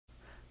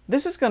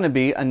This is going to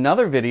be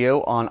another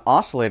video on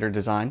oscillator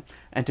design,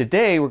 and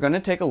today we're going to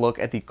take a look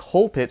at the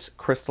Colpitts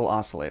crystal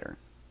oscillator.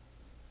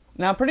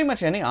 Now, pretty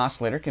much any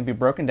oscillator can be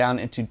broken down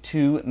into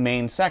two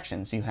main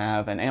sections. You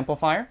have an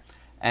amplifier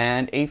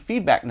and a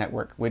feedback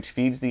network, which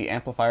feeds the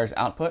amplifier's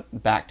output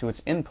back to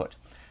its input.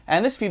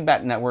 And this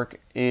feedback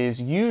network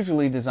is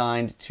usually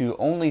designed to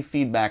only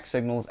feedback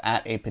signals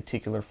at a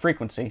particular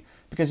frequency,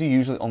 because you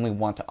usually only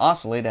want to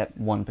oscillate at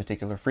one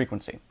particular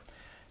frequency.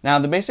 Now,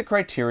 the basic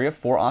criteria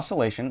for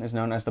oscillation is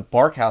known as the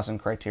Barkhausen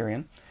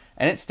criterion,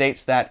 and it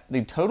states that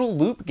the total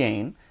loop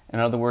gain,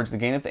 in other words, the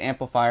gain of the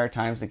amplifier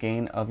times the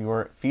gain of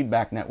your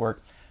feedback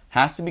network,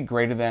 has to be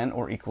greater than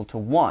or equal to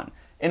 1.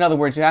 In other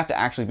words, you have to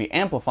actually be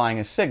amplifying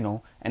a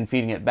signal and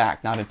feeding it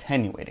back, not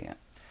attenuating it.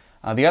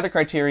 The other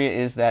criteria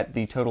is that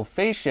the total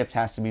phase shift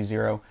has to be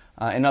 0.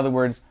 In other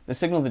words, the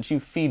signal that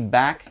you feed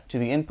back to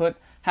the input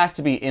has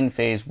to be in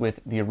phase with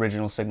the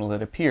original signal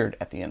that appeared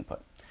at the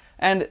input.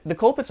 And the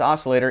Colpitts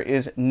oscillator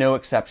is no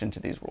exception to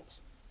these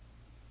rules.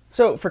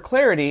 So for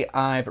clarity,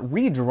 I've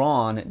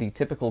redrawn the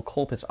typical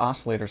Colpitts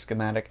oscillator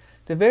schematic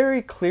to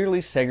very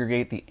clearly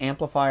segregate the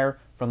amplifier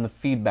from the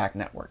feedback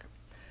network.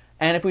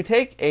 And if we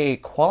take a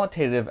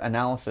qualitative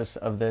analysis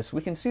of this,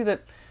 we can see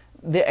that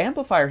the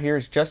amplifier here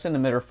is just an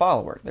emitter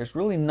follower. There's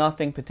really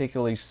nothing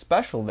particularly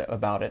special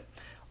about it.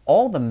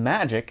 All the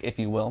magic, if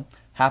you will,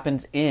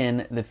 happens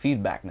in the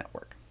feedback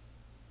network.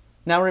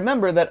 Now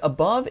remember that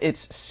above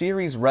its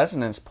series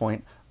resonance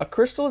point, a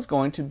crystal is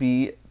going to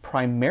be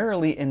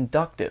primarily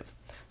inductive.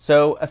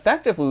 So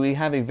effectively, we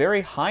have a very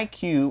high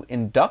Q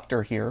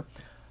inductor here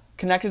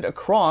connected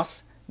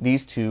across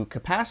these two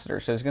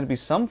capacitors. So there's going to be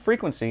some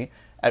frequency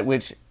at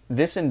which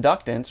this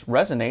inductance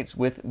resonates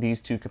with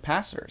these two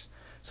capacitors.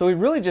 So we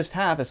really just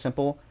have a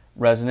simple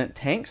resonant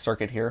tank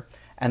circuit here,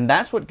 and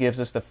that's what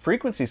gives us the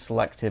frequency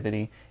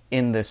selectivity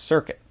in this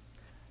circuit.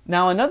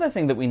 Now another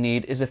thing that we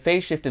need is a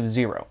phase shift of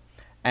 0.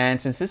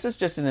 And since this is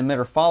just an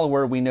emitter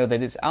follower, we know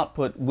that its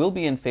output will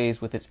be in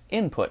phase with its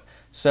input.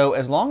 So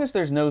as long as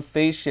there's no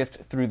phase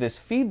shift through this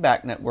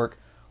feedback network,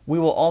 we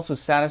will also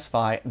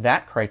satisfy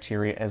that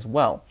criteria as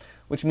well.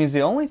 Which means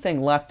the only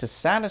thing left to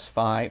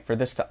satisfy for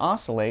this to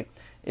oscillate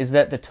is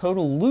that the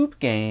total loop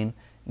gain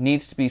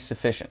needs to be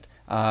sufficient.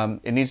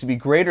 It needs to be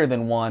greater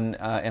than 1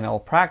 in all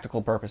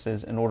practical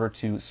purposes in order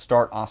to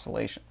start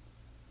oscillation.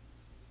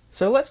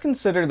 So let's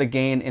consider the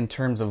gain in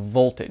terms of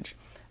voltage.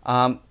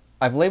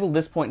 I've labeled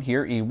this point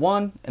here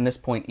E1 and this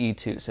point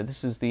E2. So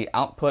this is the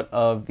output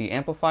of the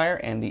amplifier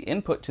and the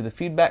input to the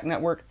feedback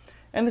network,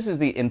 and this is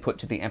the input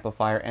to the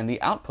amplifier and the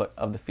output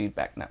of the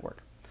feedback network.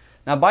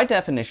 Now by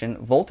definition,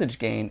 voltage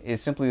gain is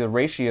simply the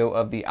ratio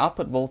of the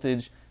output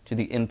voltage to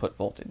the input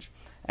voltage.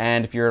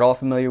 And if you're at all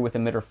familiar with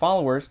emitter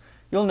followers,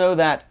 you'll know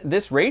that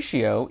this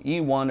ratio,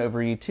 E1 over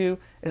E2,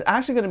 is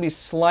actually going to be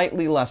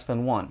slightly less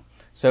than 1.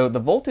 So the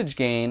voltage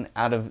gain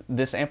out of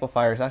this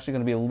amplifier is actually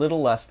going to be a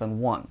little less than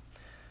 1.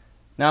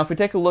 Now if we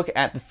take a look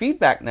at the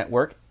feedback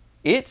network,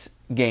 its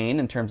gain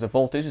in terms of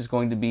voltage is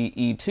going to be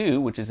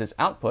E2, which is its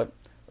output,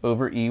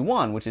 over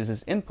E1, which is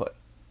its input.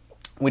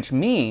 Which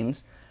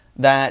means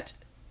that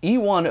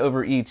E1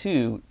 over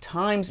E2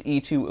 times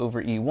E2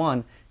 over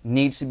E1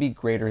 needs to be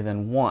greater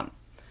than 1.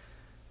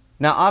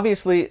 Now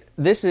obviously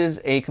this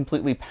is a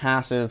completely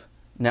passive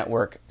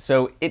network,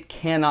 so it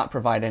cannot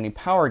provide any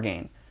power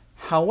gain.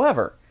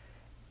 However,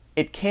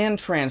 it can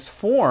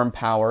transform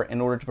power in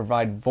order to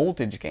provide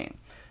voltage gain.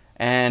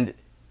 And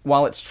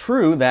while it's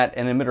true that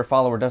an emitter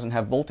follower doesn't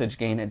have voltage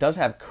gain, it does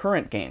have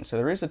current gain, so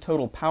there is a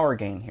total power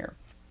gain here.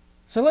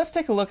 So let's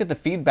take a look at the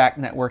feedback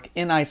network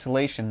in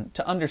isolation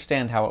to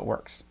understand how it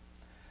works.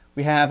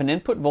 We have an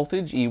input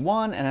voltage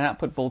E1 and an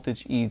output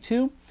voltage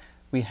E2.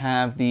 We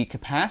have the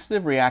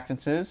capacitive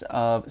reactances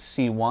of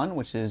C1,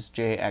 which is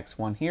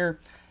JX1 here,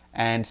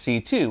 and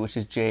C2, which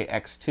is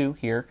JX2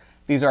 here.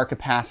 These are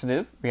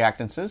capacitive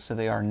reactances, so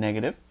they are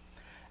negative.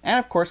 And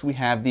of course we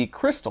have the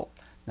crystal.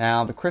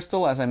 Now the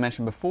crystal, as I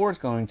mentioned before, is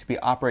going to be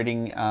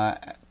operating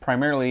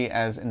primarily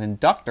as an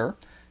inductor.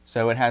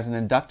 So it has an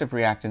inductive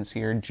reactance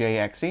here,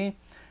 JXE,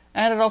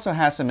 and it also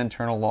has some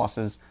internal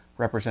losses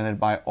represented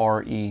by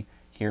RE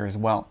here as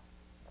well.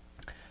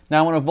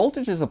 Now when a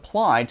voltage is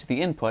applied to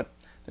the input,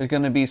 there's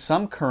going to be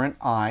some current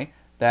I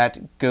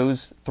that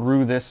goes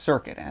through this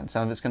circuit, and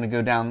some of it's going to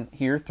go down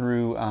here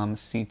through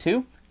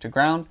C2 to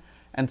ground,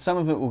 and some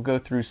of it will go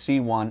through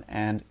C1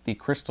 and the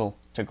crystal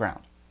to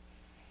ground.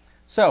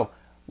 So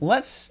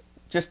let's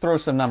just throw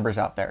some numbers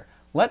out there.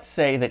 Let's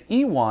say that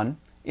E1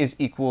 is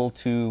equal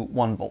to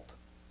 1 volt.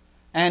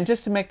 And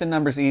just to make the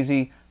numbers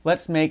easy,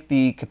 let's make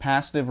the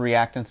capacitive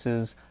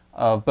reactances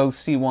of both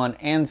C1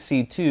 and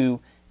C2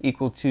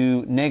 equal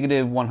to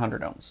negative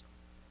 100 ohms.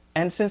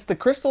 And since the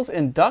crystal's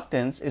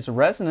inductance is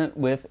resonant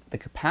with the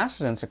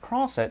capacitance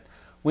across it,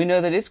 we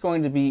know that it's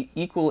going to be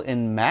equal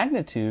in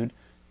magnitude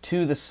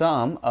to the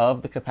sum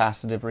of the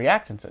capacitive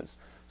reactances.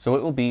 So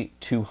it will be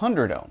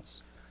 200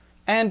 ohms.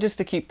 And just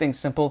to keep things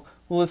simple,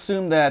 we'll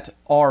assume that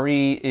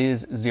RE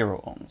is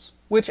 0 ohms,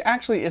 which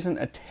actually isn't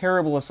a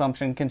terrible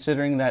assumption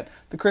considering that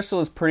the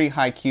crystal is pretty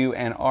high Q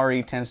and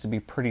RE tends to be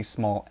pretty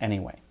small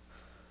anyway.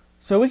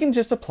 So we can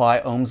just apply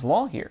Ohm's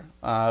law here.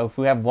 If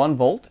we have 1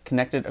 volt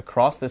connected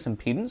across this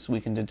impedance, we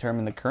can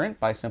determine the current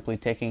by simply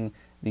taking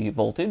the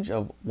voltage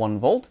of 1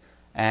 volt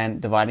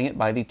and dividing it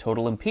by the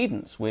total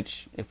impedance,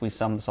 which, if we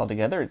sum this all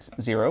together, it's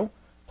 0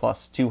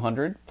 plus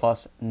 200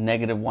 plus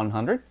negative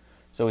 100.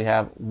 So we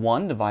have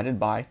 1 divided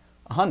by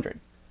 100.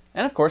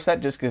 And of course,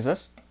 that just gives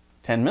us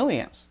 10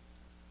 milliamps.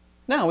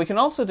 Now, we can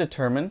also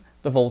determine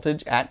the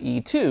voltage at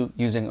E2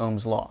 using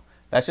Ohm's law.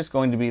 That's just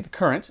going to be the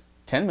current,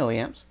 10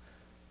 milliamps,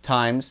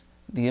 times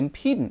the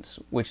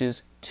impedance, which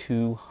is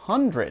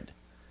 200.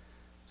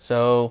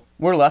 So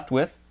we're left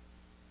with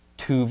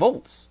 2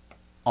 volts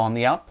on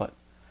the output.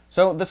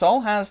 So this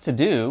all has to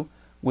do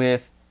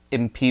with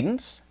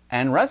impedance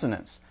and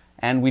resonance.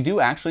 And we do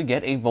actually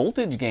get a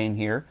voltage gain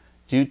here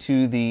due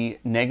to the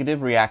negative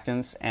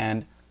reactance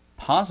and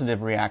positive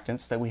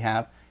reactance that we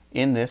have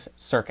in this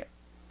circuit.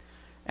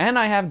 And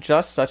I have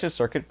just such a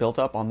circuit built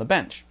up on the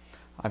bench.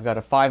 I've got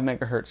a 5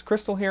 megahertz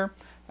crystal here,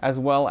 as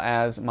well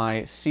as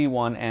my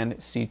C1 and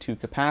C2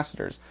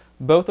 capacitors,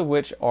 both of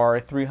which are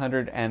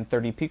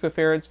 330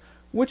 picofarads,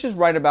 which is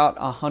right about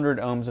 100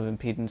 ohms of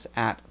impedance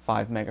at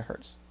 5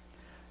 megahertz.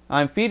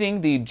 I'm feeding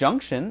the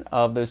junction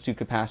of those two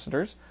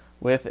capacitors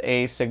with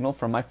a signal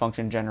from my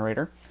function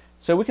generator,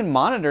 so we can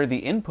monitor the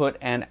input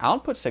and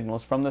output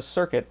signals from the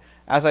circuit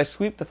as I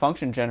sweep the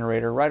function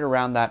generator right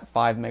around that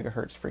 5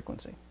 megahertz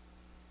frequency.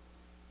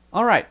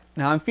 Alright,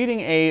 now I'm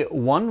feeding a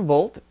 1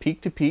 volt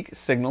peak-to-peak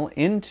signal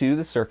into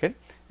the circuit,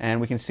 and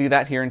we can see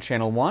that here in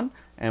channel 1,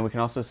 and we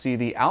can also see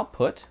the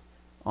output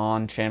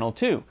on channel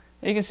 2.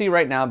 And you can see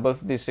right now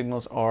both of these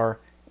signals are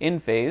in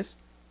phase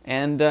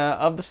and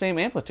of the same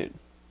amplitude.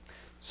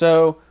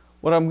 So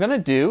what I'm going to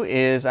do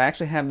is I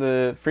actually have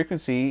the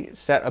frequency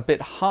set a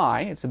bit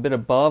high. It's a bit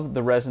above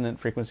the resonant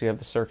frequency of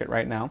the circuit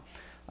right now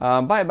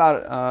by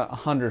about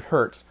 100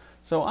 hertz.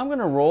 So I'm going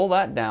to roll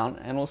that down,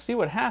 and we'll see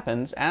what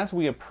happens as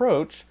we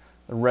approach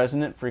the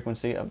resonant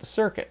frequency of the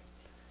circuit.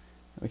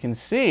 We can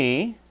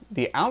see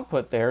the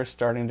output there is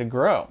starting to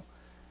grow.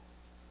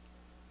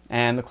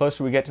 And the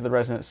closer we get to the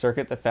resonant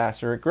circuit, the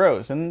faster it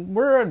grows. And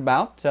we're at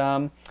about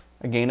a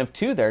gain of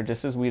 2 there,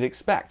 just as we'd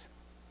expect.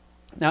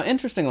 Now,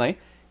 interestingly,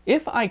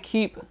 if I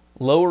keep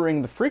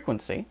lowering the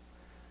frequency,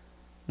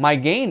 my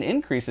gain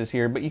increases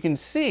here, but you can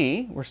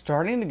see we're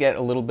starting to get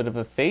a little bit of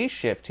a phase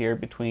shift here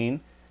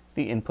between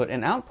the input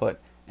and output.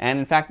 And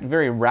in fact,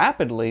 very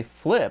rapidly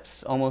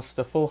flips almost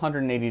a full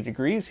 180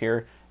 degrees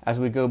here as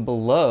we go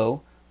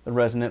below the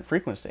resonant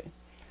frequency.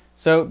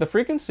 So the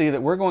frequency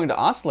that we're going to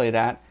oscillate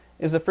at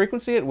is the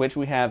frequency at which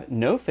we have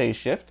no phase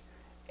shift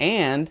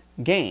and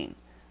gain.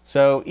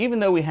 So even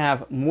though we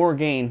have more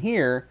gain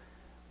here,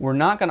 we're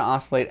not going to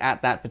oscillate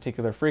at that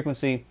particular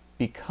frequency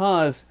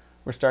because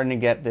we're starting to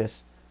get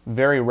this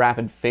very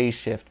rapid phase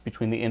shift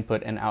between the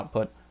input and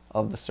output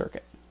of the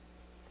circuit.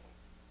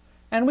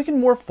 And we can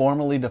more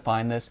formally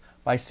define this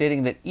by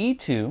stating that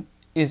E2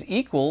 is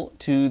equal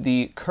to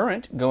the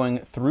current going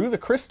through the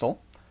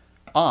crystal,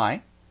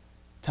 I,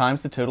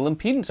 times the total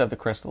impedance of the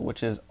crystal,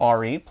 which is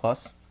Re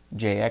plus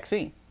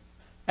JXE.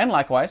 And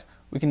likewise,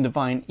 we can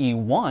define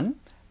E1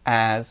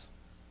 as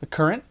the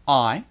current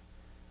I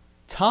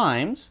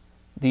times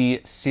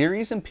the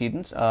series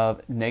impedance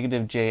of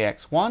negative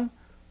JX1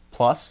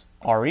 plus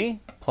Re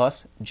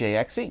plus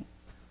JXE.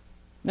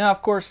 Now,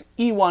 of course,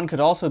 E1 could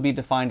also be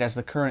defined as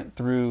the current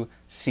through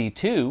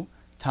C2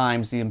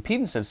 times the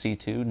impedance of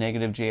C2,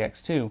 negative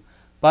JX2,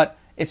 but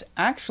it's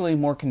actually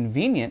more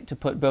convenient to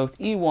put both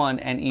E1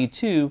 and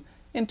E2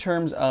 in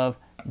terms of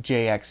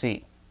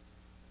JXE.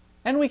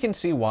 And we can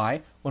see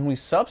why when we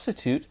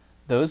substitute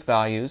those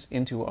values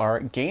into our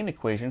gain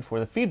equation for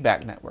the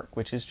feedback network,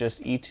 which is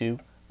just E2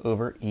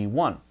 over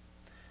E1.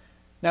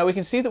 Now we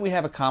can see that we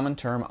have a common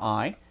term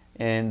I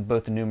in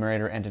both the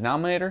numerator and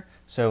denominator,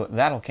 so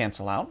that'll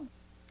cancel out.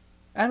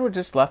 And we're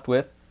just left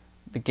with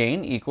the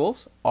gain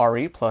equals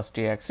Re plus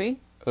JXE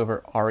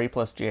over Re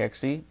plus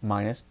JXE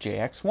minus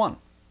JX1.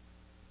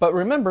 But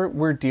remember,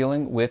 we're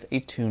dealing with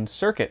a tuned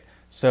circuit,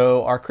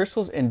 so our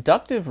crystal's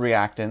inductive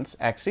reactance,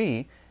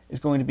 Xe, is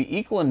going to be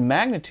equal in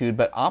magnitude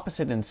but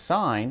opposite in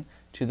sign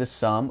to the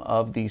sum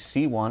of the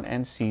C1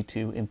 and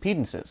C2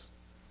 impedances.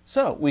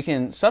 So we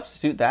can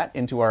substitute that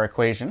into our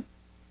equation,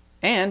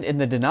 and in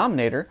the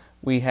denominator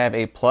we have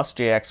a plus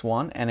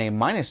JX1 and a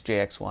minus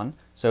JX1,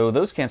 so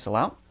those cancel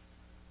out,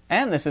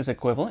 and this is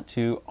equivalent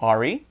to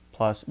Re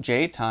plus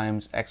J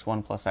times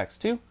X1 plus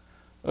X2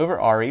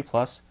 over Re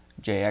plus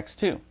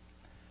JX2.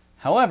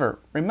 However,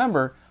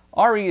 remember,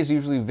 Re is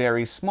usually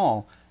very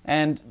small,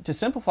 and to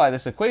simplify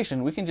this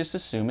equation, we can just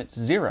assume it's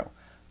 0.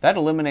 That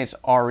eliminates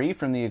Re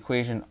from the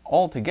equation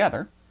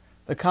altogether.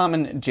 The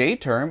common J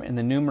term in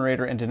the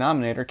numerator and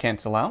denominator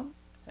cancel out,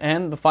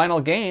 and the final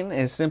gain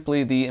is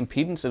simply the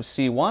impedance of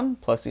C1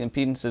 plus the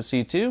impedance of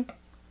C2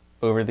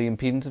 over the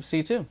impedance of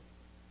C2.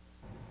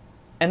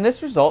 And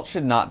this result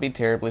should not be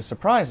terribly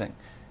surprising.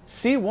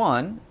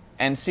 C1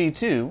 and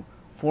C2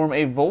 form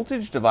a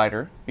voltage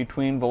divider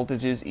between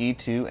voltages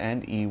E2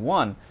 and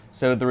E1.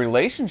 So the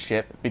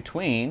relationship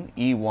between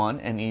E1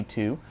 and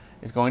E2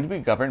 is going to be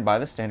governed by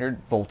the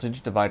standard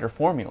voltage divider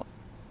formula.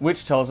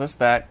 which tells us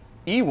that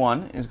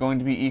E1 is going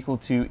to be equal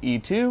to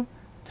E2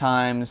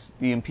 times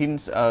the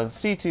impedance of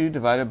C2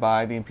 divided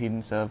by the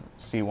impedance of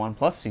C1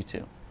 plus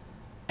C2.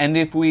 And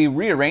if we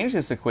rearrange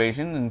this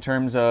equation in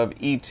terms of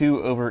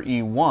E2 over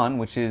E1,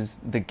 which is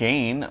the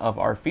gain of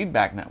our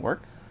feedback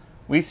network,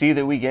 we see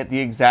that we get the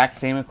exact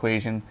same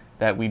equation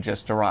that we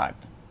just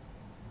derived.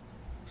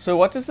 So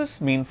what does this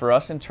mean for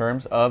us in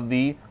terms of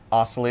the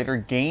oscillator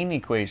gain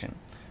equation?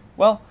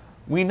 Well,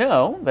 we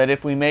know that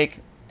if we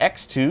make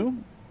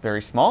x2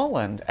 very small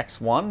and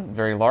x1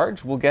 very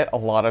large, we'll get a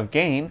lot of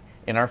gain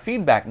in our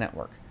feedback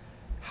network.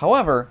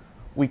 However,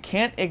 we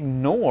can't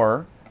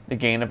ignore the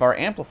gain of our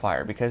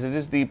amplifier because it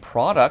is the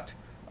product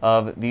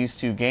of these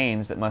two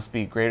gains that must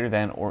be greater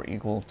than or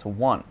equal to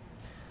 1.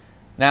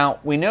 Now,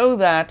 we know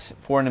that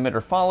for an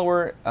emitter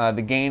follower,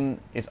 the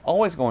gain is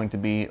always going to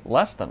be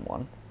less than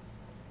 1.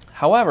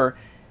 However,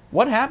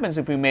 what happens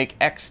if we make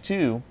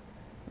x2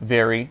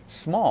 very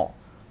small?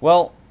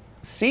 Well,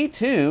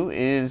 C2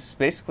 is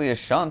basically a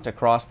shunt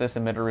across this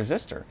emitter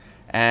resistor,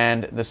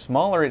 and the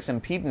smaller its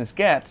impedance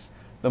gets,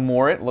 the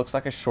more it looks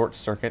like a short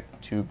circuit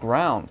to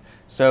ground.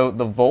 So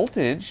the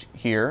voltage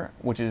here,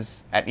 which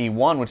is at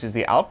E1, which is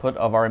the output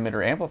of our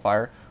emitter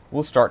amplifier,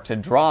 will start to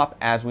drop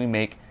as we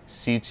make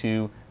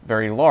C2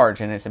 very large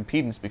and its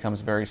impedance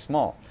becomes very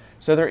small.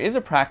 So there is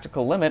a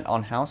practical limit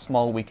on how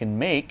small we can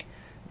make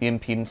the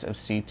impedance of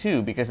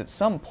C2, because at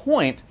some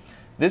point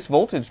this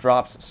voltage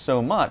drops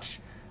so much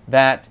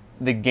that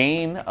the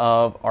gain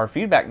of our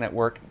feedback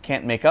network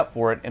can't make up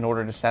for it in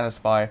order to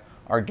satisfy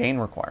our gain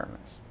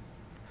requirements.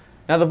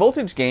 Now, the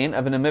voltage gain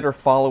of an emitter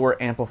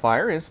follower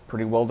amplifier is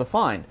pretty well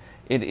defined.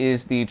 It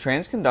is the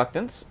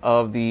transconductance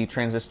of the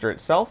transistor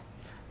itself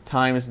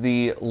times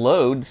the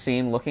load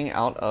seen looking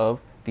out of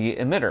the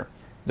emitter,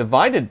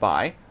 divided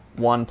by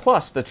 1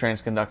 plus the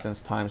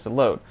transconductance times the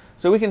load.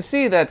 So we can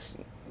see that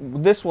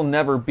this will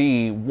never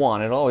be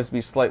 1. It'll always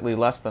be slightly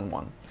less than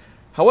 1.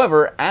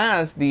 However,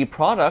 as the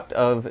product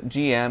of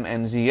GM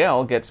and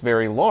ZL gets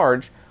very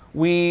large,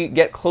 we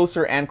get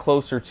closer and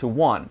closer to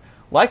 1.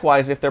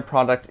 Likewise, if their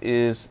product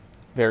is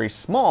very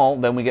small,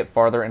 then we get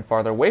farther and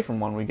farther away from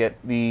 1. We get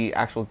the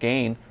actual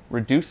gain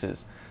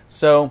reduces.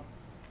 So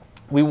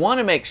we want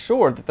to make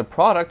sure that the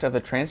product of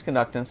the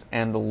transconductance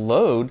and the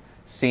load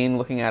seen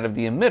looking out of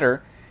the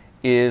emitter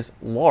is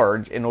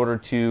large in order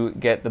to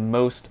get the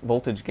most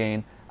voltage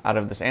gain out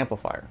of this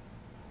amplifier.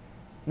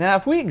 Now,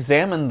 if we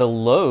examine the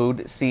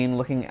load seen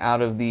looking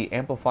out of the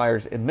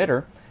amplifier's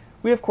emitter,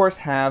 we of course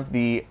have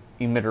the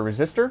emitter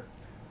resistor,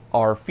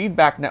 our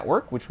feedback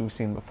network, which we've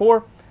seen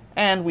before,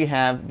 and we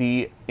have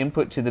the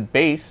input to the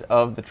base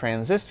of the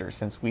transistor,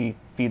 since we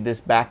feed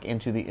this back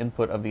into the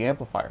input of the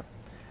amplifier.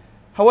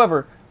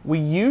 However, we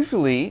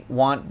usually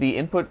want the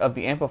input of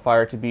the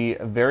amplifier to be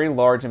a very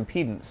large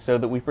impedance, so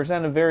that we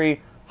present a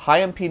very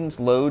high impedance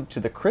load to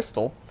the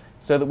crystal,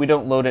 so that we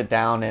don't load it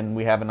down and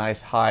we have a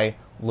nice high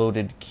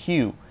loaded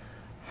Q.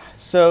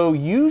 So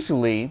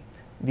usually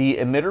the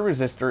emitter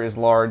resistor is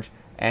large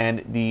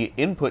and the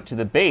input to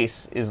the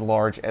base is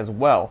large as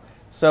well.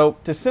 So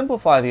to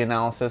simplify the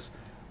analysis,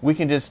 we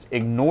can just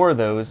ignore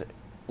those,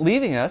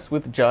 leaving us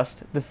with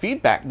just the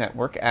feedback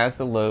network as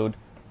the load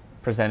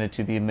presented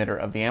to the emitter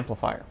of the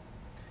amplifier.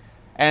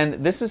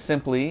 And this is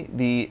simply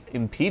the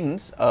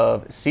impedance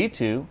of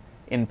C2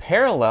 in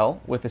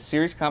parallel with a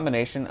series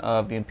combination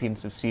of the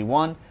impedance of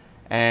C1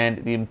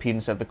 and the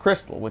impedance of the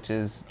crystal, which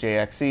is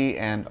JXE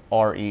and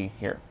RE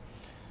here.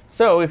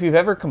 So if you've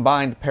ever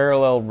combined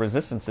parallel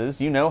resistances,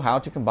 you know how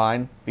to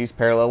combine these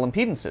parallel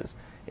impedances.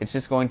 It's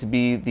just going to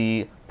be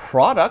the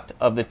product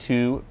of the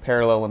two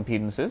parallel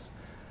impedances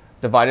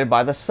divided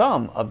by the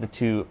sum of the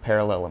two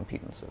parallel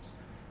impedances.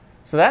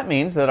 So that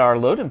means that our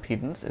load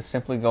impedance is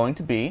simply going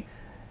to be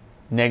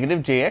negative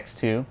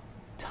JX2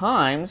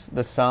 times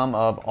the sum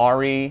of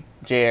RE,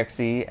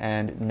 JXE,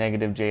 and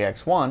negative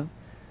JX1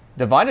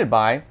 divided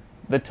by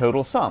the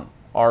total sum,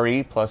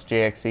 RE plus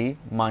JXE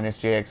minus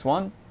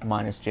JX1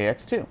 minus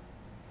JX2.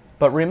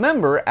 But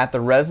remember, at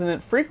the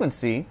resonant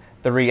frequency,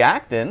 the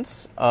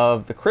reactance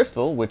of the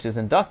crystal, which is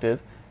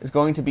inductive, is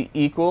going to be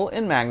equal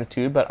in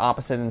magnitude but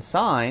opposite in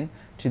sign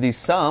to the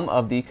sum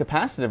of the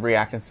capacitive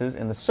reactances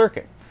in the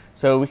circuit.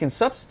 So we can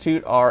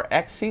substitute our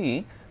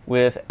XE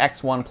with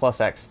X1 plus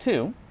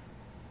X2,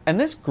 and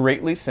this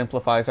greatly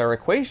simplifies our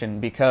equation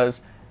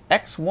because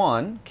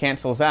X1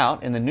 cancels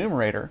out in the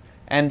numerator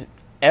and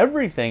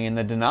everything in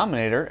the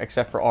denominator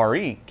except for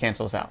RE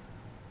cancels out.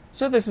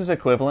 So this is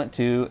equivalent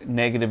to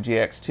negative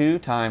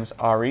JX2 times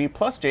RE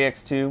plus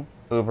JX2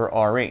 over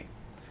RE.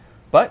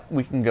 But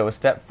we can go a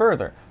step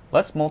further.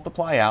 Let's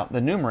multiply out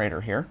the numerator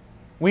here.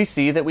 We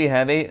see that we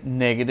have a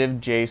negative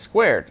J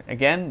squared.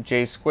 Again,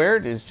 J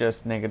squared is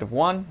just negative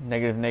 1.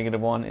 Negative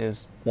 1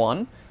 is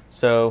 1.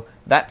 So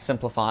that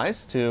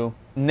simplifies to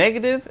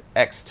negative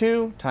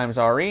X2 times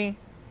RE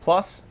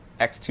plus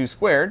X2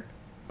 squared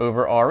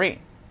over RE.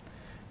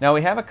 Now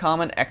we have a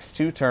common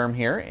X2 term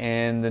here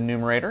in the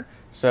numerator,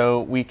 so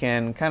we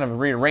can kind of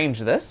rearrange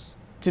this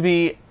to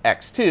be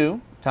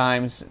X2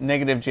 times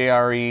negative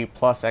JRE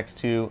plus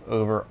X2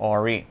 over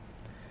RE.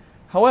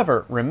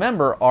 However,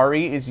 remember,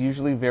 Re is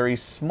usually very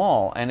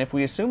small, and if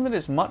we assume that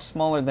it's much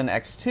smaller than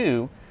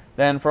x2,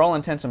 then for all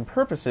intents and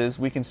purposes,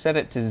 we can set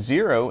it to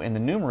 0 in the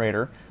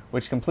numerator,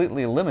 which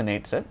completely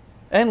eliminates it,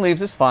 and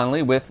leaves us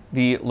finally with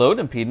the load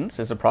impedance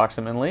is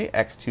approximately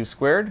x2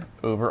 squared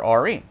over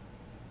Re.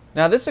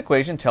 Now this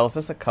equation tells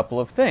us a couple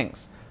of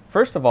things.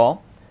 First of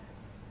all,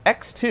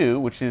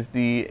 x2, which is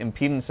the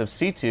impedance of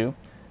C2,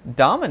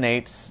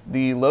 dominates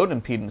the load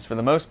impedance for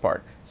the most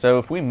part. So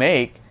if we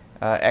make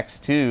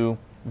x2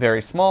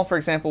 very small, for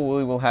example,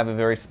 we will have a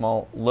very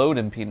small load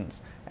impedance.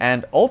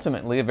 And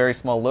ultimately, a very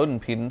small load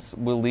impedance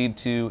will lead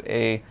to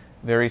a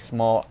very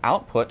small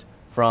output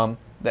from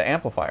the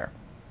amplifier.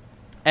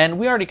 And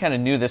we already kind of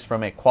knew this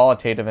from a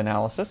qualitative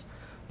analysis,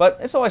 but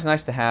it's always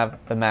nice to have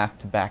the math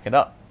to back it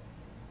up.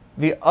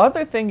 The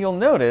other thing you'll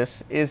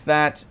notice is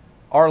that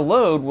our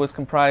load was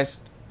comprised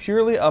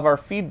purely of our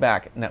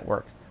feedback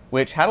network,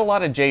 which had a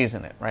lot of J's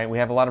in it, right? We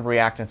have a lot of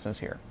reactances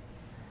here.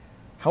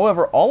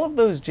 However, all of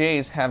those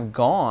J's have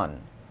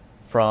gone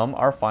from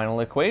our final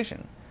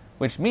equation,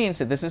 which means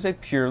that this is a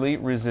purely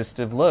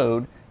resistive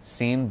load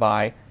seen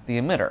by the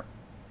emitter.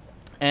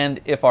 And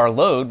if our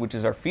load, which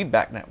is our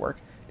feedback network,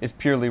 is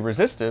purely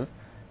resistive,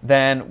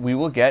 then we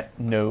will get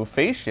no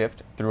phase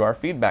shift through our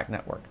feedback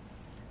network.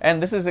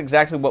 And this is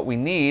exactly what we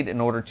need in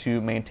order to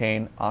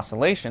maintain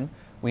oscillation.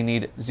 We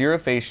need 0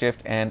 phase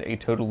shift and a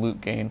total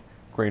loop gain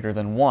greater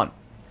than 1.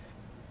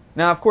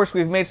 Now, of course,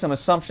 we've made some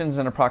assumptions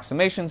and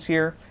approximations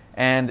here,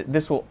 and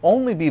this will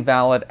only be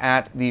valid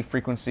at the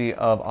frequency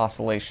of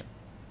oscillation.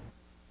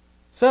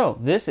 So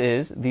this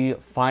is the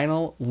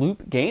final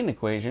loop gain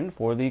equation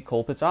for the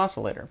Colpitts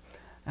oscillator.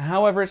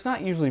 However, it's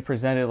not usually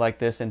presented like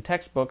this in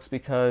textbooks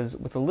because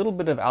with a little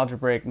bit of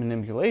algebraic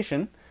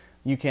manipulation,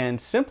 you can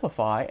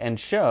simplify and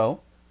show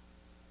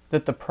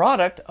that the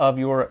product of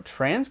your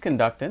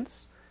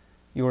transconductance,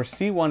 your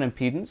C1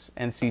 impedance,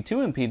 and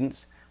C2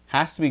 impedance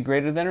has to be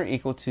greater than or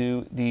equal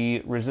to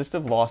the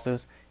resistive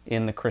losses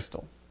in the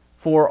crystal.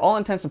 For all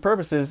intents and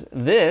purposes,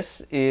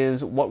 this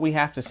is what we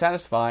have to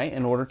satisfy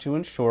in order to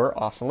ensure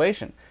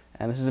oscillation.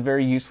 And this is a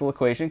very useful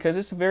equation because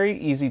it's a very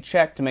easy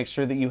check to make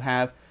sure that you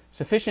have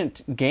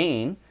sufficient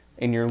gain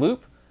in your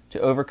loop to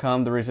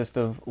overcome the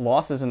resistive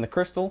losses in the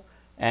crystal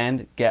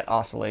and get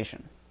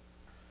oscillation.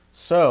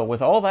 So,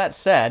 with all that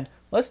said,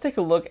 let's take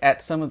a look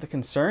at some of the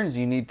concerns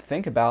you need to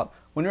think about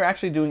when you're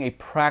actually doing a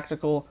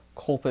practical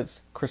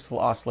Colpitts crystal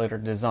oscillator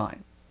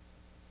design.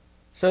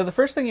 So the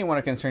first thing you want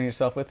to concern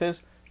yourself with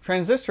is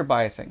transistor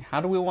biasing. How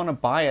do we want to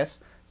bias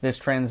this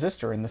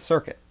transistor in the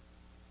circuit?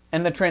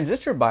 And the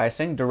transistor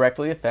biasing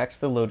directly affects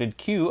the loaded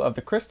Q of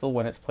the crystal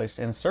when it's placed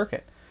in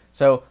circuit.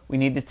 So we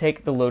need to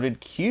take the loaded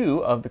Q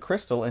of the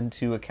crystal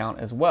into account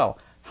as well.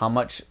 How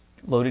much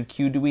loaded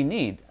Q do we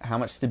need? How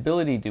much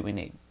stability do we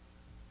need?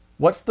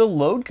 What's the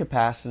load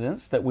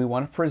capacitance that we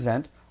want to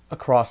present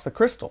across the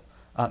crystal?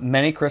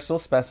 Many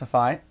crystals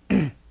specify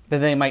that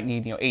they might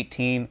need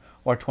 18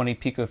 or 20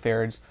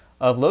 picofarads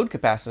of load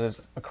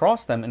capacitance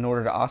across them in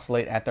order to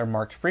oscillate at their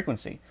marked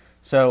frequency.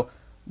 So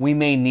we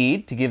may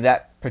need to give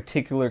that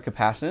particular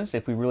capacitance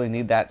if we really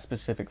need that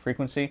specific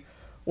frequency,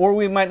 or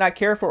we might not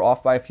care if we're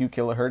off by a few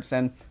kilohertz,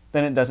 and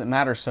then it doesn't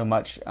matter so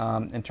much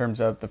in terms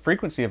of the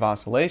frequency of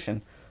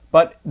oscillation.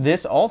 But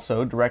this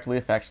also directly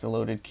affects the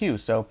loaded Q.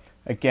 So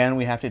again,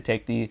 we have to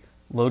take the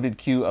loaded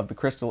Q of the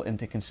crystal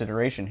into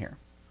consideration here.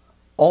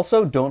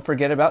 Also, don't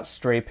forget about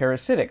stray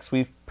parasitics.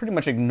 We've pretty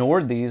much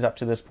ignored these up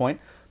to this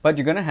point, but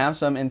you're going to have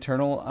some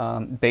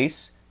internal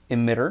base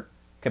emitter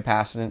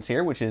capacitance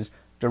here, which is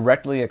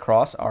directly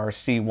across our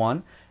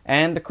C1,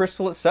 and the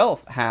crystal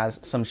itself has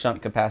some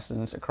shunt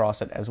capacitance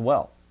across it as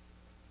well.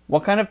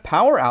 What kind of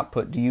power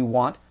output do you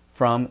want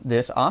from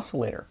this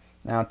oscillator?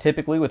 Now,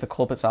 typically with a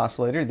Colpitts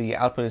oscillator, the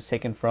output is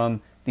taken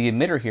from the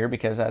emitter here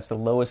because that's the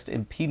lowest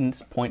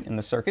impedance point in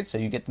the circuit, so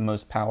you get the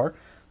most power.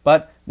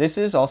 But this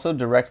is also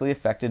directly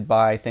affected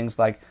by things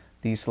like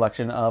the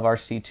selection of our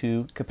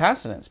C2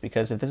 capacitance,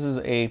 because if this is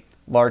a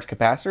large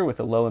capacitor with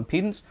a low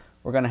impedance,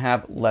 we're going to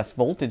have less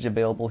voltage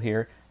available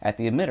here at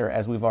the emitter,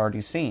 as we've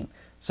already seen.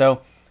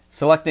 So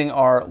selecting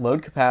our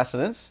load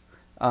capacitance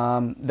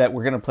that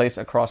we're going to place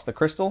across the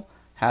crystal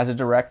has a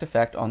direct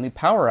effect on the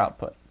power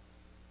output.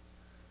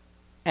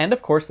 And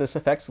of course, this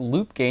affects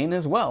loop gain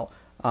as well,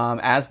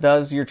 as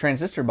does your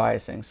transistor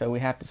biasing. So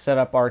we have to set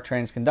up our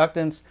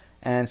transconductance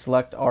and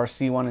select our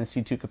C1 and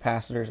C2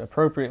 capacitors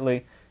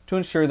appropriately to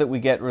ensure that we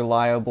get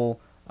reliable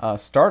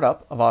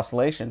startup of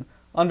oscillation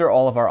under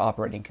all of our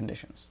operating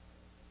conditions.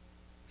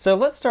 So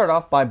let's start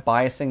off by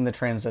biasing the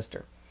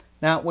transistor.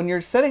 Now, when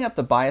you're setting up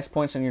the bias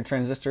points on your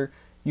transistor,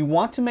 you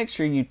want to make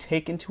sure you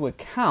take into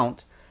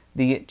account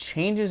the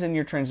changes in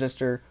your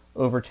transistor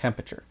over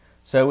temperature.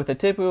 So with a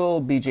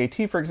typical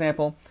BJT, for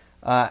example,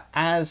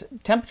 as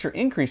temperature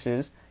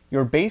increases,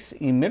 your base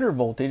emitter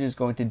voltage is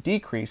going to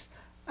decrease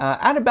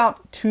at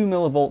about 2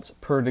 millivolts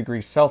per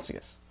degree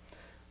Celsius.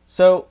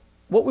 So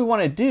what we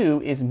want to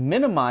do is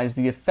minimize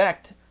the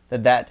effect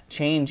that that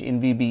change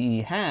in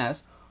VBE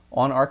has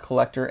on our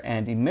collector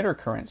and emitter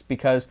currents,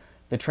 because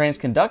the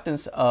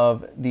transconductance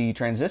of the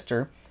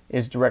transistor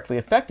is directly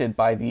affected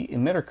by the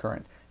emitter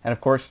current. And of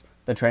course,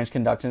 the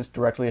transconductance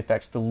directly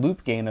affects the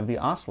loop gain of the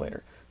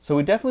oscillator. So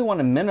we definitely want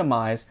to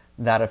minimize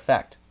that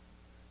effect.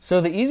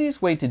 So the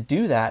easiest way to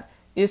do that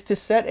is to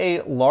set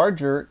a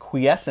larger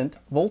quiescent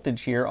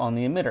voltage here on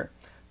the emitter.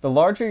 The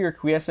larger your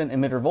quiescent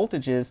emitter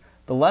voltage is,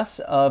 the less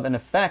of an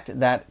effect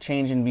that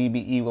change in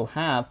VBE will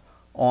have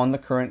on the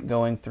current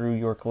going through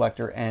your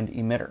collector and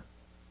emitter.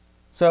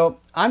 So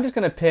I'm just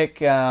going to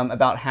pick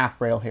about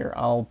half rail here.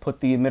 I'll put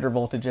the emitter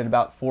voltage at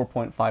about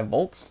 4.5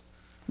 volts,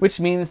 which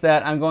means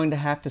that I'm going to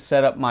have to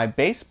set up my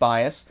base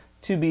bias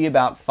to be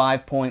about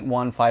 5.1,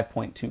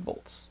 5.2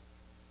 volts.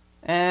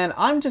 And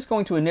I'm just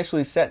going to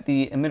initially set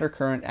the emitter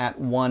current at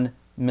 1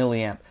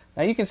 milliamp.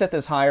 Now you can set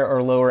this higher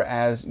or lower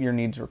as your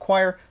needs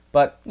require,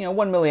 but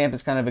 1 milliamp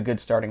is kind of a good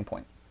starting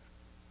point.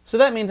 So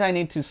that means I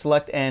need to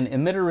select an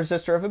emitter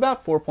resistor of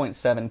about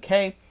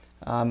 4.7K.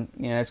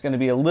 It's going to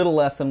be a little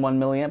less than 1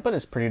 milliamp, but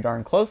it's pretty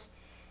darn close.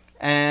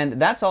 And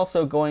that's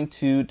also going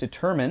to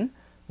determine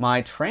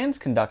my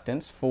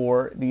transconductance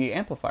for the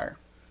amplifier.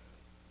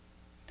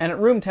 And at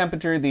room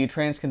temperature, the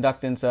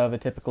transconductance of a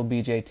typical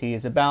BJT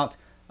is about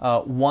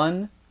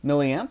 1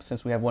 milliamp,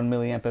 since we have 1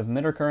 milliamp of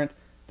emitter current,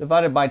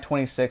 divided by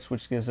 26,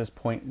 which gives us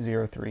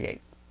 0.038.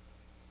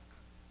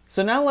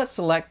 So now let's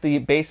select the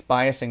base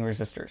biasing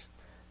resistors.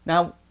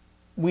 Now,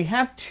 we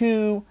have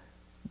two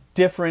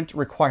different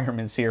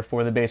requirements here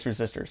for the base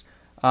resistors.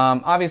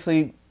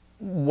 Obviously,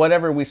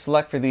 whatever we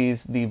select for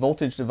these, the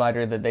voltage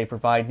divider that they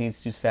provide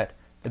needs to set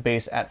the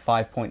base at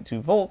 5.2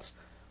 volts,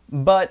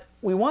 but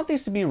we want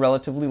these to be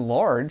relatively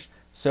large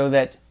so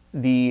that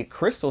the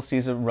crystal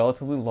sees a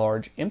relatively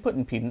large input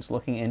impedance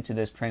looking into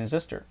this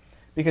transistor,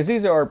 because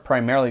these are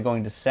primarily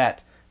going to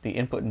set the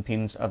input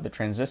impedance of the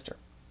transistor.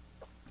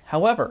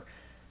 However,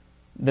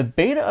 the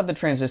beta of the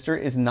transistor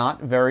is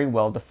not very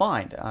well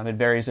defined. It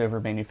varies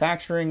over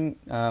manufacturing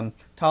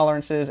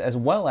tolerances as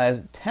well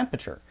as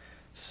temperature.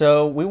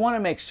 So we want to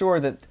make sure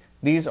that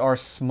these are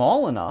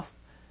small enough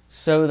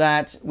so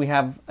that we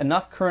have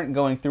enough current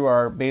going through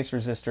our base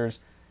resistors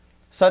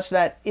such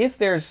that if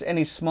there's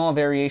any small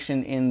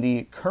variation in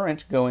the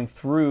current going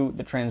through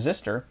the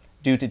transistor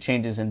due to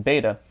changes in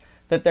beta,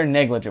 that they're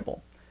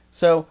negligible.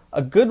 So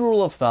a good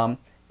rule of thumb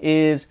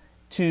is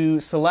to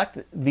select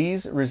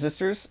these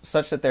resistors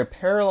such that their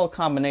parallel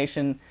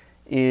combination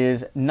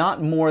is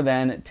not more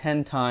than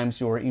 10 times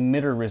your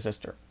emitter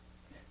resistor.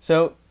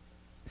 So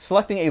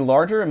selecting a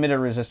larger emitter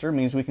resistor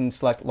means we can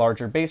select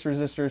larger base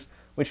resistors,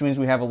 which means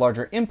we have a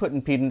larger input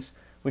impedance,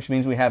 which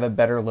means we have a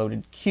better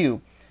loaded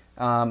Q.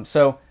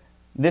 So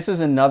this is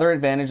another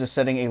advantage of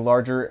setting a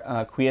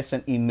larger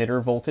quiescent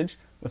emitter voltage.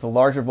 With a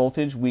larger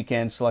voltage, we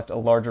can select a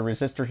larger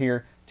resistor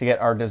here to get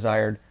our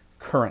desired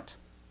current.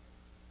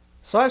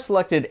 So I've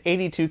selected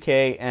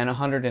 82K and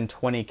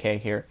 120K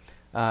here.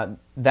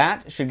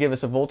 That should give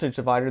us a voltage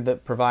divider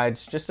that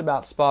provides just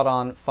about spot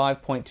on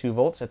 5.2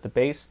 volts at the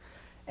base,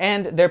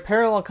 and their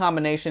parallel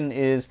combination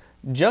is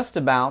just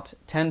about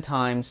 10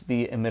 times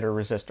the emitter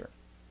resistor.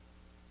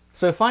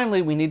 So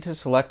finally, we need to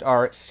select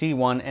our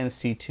C1 and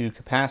C2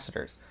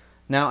 capacitors.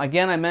 Now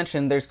again, I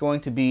mentioned there's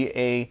going to be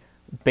a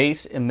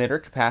base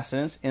emitter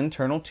capacitance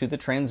internal to the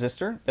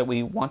transistor that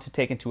we want to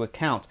take into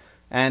account,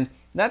 and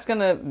that's going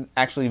to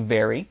actually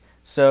vary.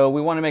 So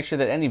we want to make sure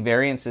that any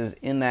variances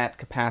in that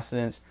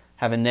capacitance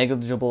have a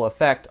negligible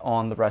effect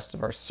on the rest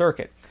of our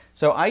circuit.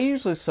 So I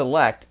usually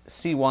select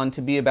C1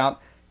 to be about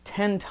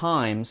 10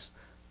 times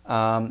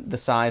the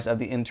size of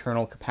the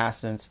internal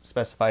capacitance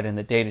specified in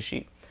the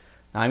datasheet.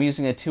 Now I'm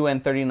using a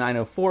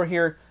 2N3904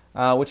 here,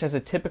 which has a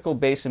typical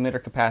base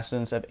emitter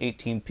capacitance of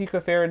 18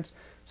 picofarads.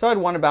 So I'd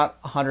want about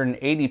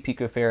 180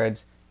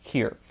 picofarads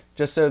here,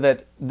 just so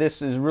that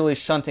this is really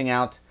shunting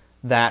out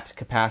that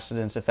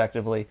capacitance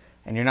effectively,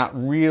 and you're not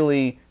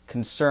really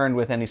concerned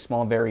with any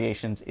small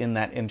variations in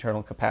that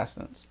internal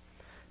capacitance.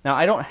 Now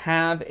I don't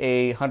have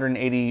a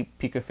 180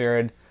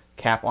 picofarad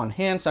cap on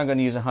hand, so I'm going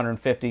to use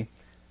 150,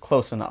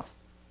 close enough.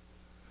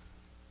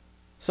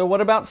 So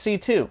what about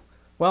C2?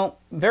 Well,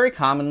 very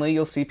commonly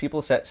you'll see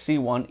people set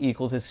C1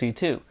 equal to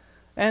C2,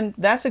 and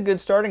that's a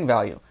good starting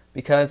value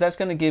because that's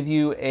going to give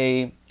you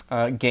a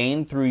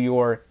gain through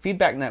your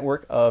feedback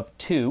network of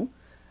 2,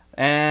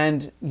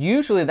 and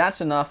usually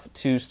that's enough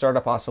to start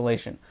up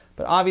oscillation.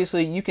 But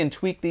obviously you can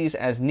tweak these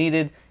as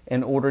needed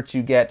in order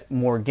to get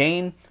more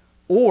gain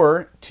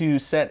or to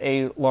set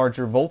a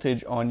larger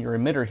voltage on your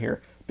emitter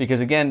here, because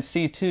again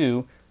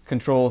C2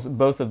 controls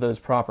both of those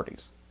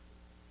properties.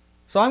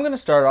 So I'm going to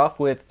start off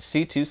with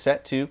C2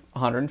 set to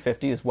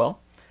 150 as well,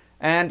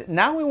 and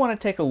now we want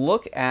to take a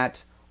look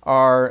at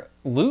our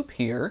loop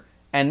here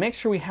and make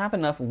sure we have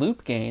enough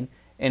loop gain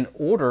in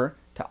order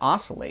to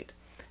oscillate.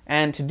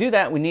 And to do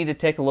that, we need to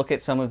take a look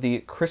at some of the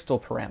crystal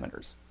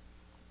parameters.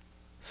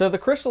 So the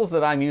crystals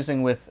that I'm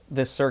using with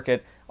this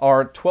circuit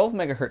are 12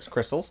 megahertz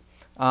crystals.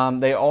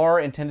 They are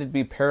intended to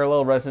be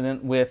parallel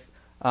resonant with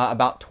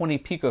about 20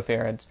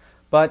 picofarads,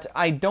 but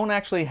I don't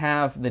actually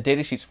have the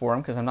datasheets for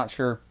them because I'm not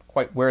sure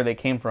quite where they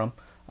came from.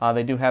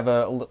 They do have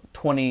a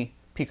 20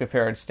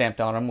 picofarad stamped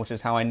on them, which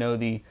is how I know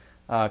the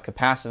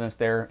capacitance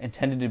they're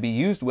intended to be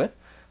used with.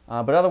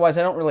 but otherwise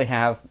I don't really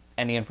have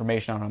any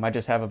information on them. I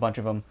just have a bunch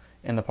of them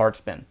in the parts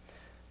bin.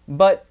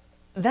 But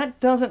that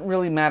doesn't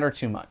really matter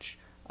too much,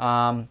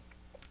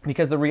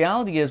 because the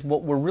reality is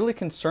what we're really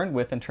concerned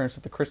with in terms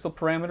of the crystal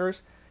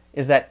parameters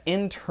is that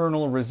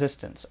internal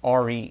resistance,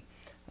 RE,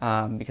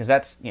 because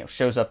that's,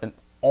 shows up in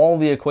all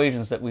the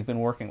equations that we've been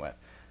working with.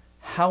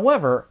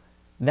 However,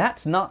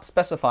 that's not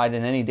specified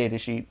in any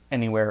datasheet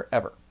anywhere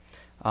ever.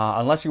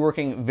 Unless you're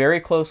working very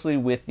closely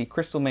with the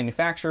crystal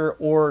manufacturer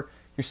or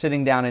you're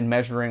sitting down and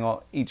measuring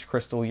each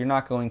crystal, you're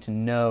not going to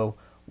know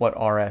what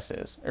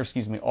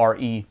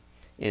RE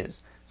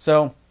is.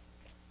 So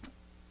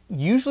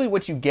usually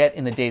what you get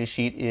in the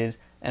datasheet is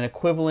an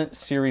equivalent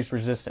series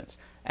resistance,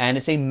 and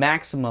it's a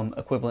maximum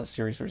equivalent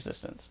series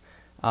resistance.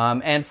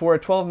 And for a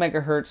 12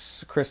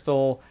 megahertz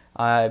crystal,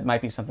 it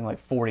might be something like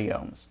 40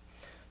 ohms.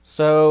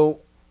 So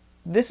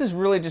this is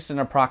really just an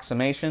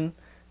approximation.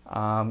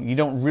 You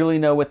don't really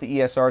know what the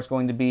ESR is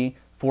going to be.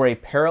 For a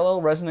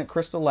parallel resonant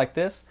crystal like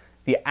this,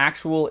 the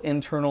actual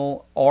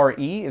internal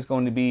RE is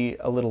going to be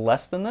a little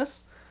less than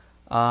this,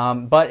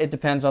 but it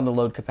depends on the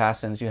load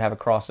capacitance you have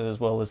across it, as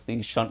well as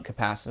the shunt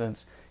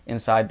capacitance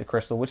inside the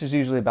crystal, which is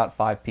usually about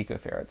 5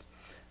 picofarads.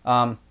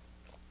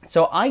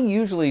 So I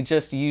usually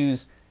just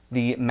use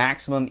the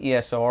maximum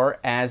ESR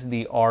as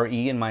the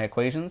RE in my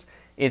equations.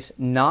 It's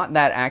not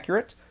that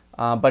accurate,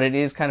 but it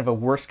is kind of a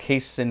worst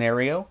case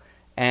scenario,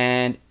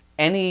 and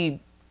any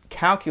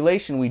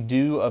calculation we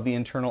do of the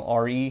internal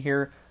RE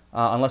here,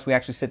 unless we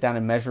actually sit down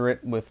and measure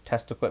it with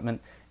test equipment,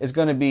 is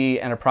going to be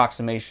an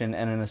approximation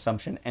and an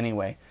assumption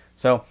anyway.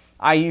 So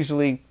I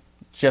usually,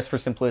 just for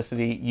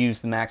simplicity, use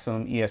the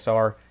maximum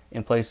ESR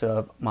in place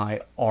of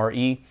my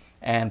RE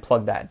and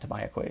plug that into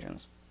my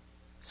equations.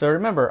 So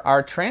remember,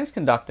 our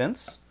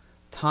transconductance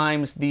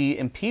times the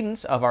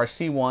impedance of our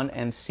C1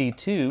 and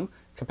C2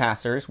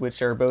 capacitors,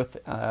 which are both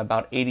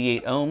about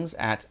 88 ohms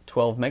at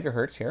 12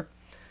 megahertz here,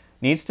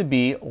 needs to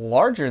be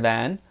larger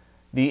than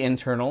the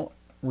internal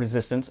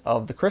resistance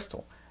of the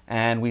crystal.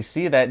 And we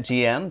see that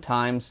GM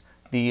times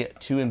the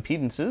two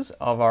impedances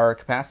of our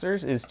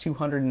capacitors is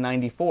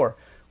 294,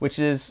 which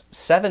is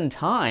 7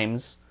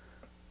 times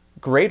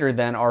greater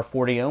than our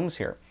 40 ohms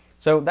here.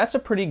 So that's a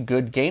pretty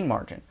good gain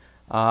margin.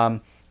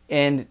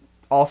 And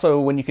also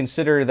when you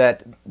consider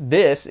that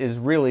this is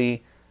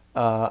really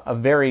a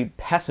very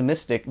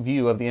pessimistic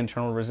view of the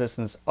internal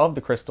resistance of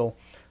the crystal,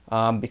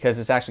 because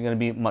it's actually going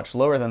to be much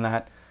lower than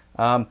that,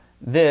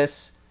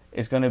 this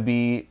is going to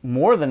be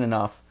more than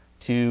enough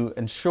to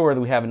ensure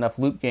that we have enough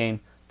loop gain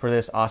for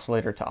this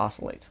oscillator to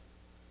oscillate.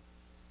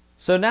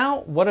 So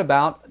now what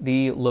about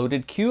the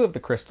loaded Q of the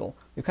crystal?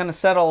 We've kind of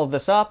set all of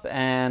this up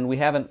and we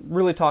haven't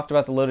really talked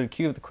about the loaded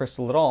Q of the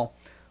crystal at all.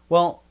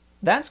 Well,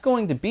 that's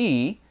going to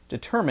be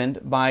determined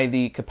by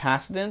the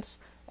capacitance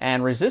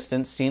and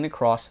resistance seen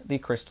across the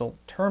crystal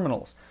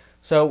terminals.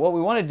 So what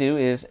we want to do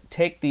is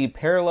take the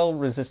parallel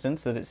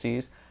resistance that it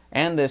sees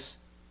and this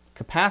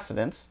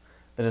capacitance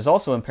that is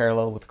also in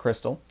parallel with the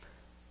crystal,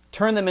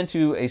 turn them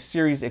into a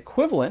series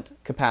equivalent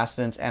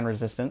capacitance and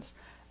resistance,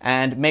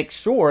 and make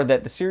sure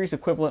that the series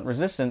equivalent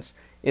resistance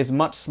is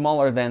much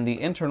smaller than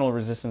the internal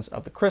resistance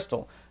of the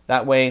crystal.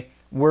 That way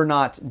we're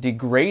not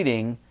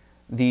degrading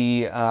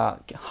the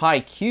high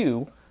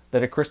Q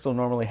that a crystal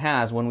normally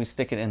has when we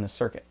stick it in the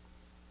circuit.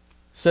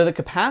 So the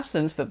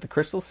capacitance that the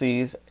crystal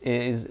sees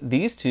is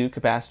these two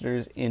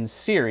capacitors in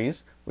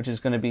series, which is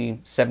going to be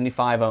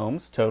 75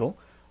 ohms total,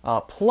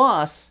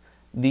 plus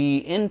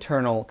the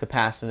internal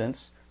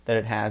capacitance that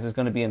it has is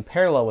going to be in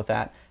parallel with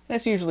that, and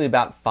it's usually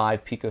about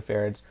 5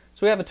 picofarads.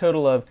 So we have a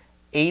total of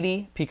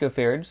 80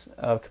 picofarads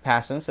of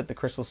capacitance that the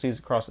crystal sees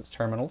across its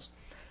terminals,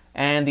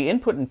 and the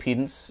input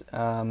impedance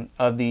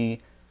of the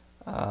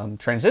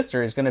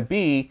transistor is going to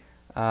be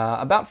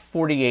about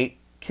 48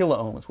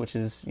 kiloohms, which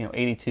is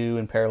 82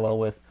 in parallel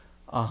with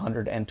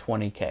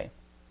 120K.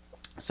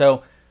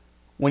 So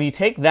when you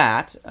take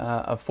that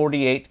of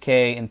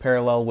 48K in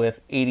parallel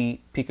with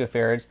 80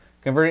 picofarads,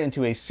 convert it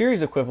into a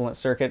series equivalent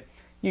circuit,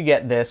 you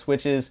get this,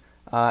 which is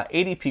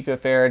 80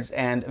 picofarads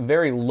and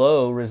very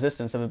low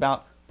resistance of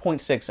about 0.6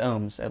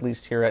 ohms, at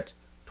least here at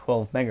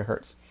 12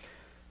 megahertz.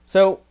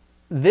 So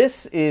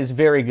this is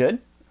very good.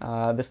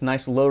 This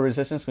nice low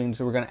resistance means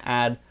we're going to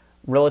add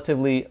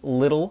relatively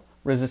little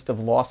resistive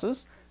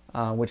losses,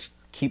 which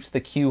keeps the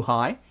Q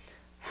high.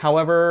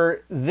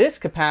 However, this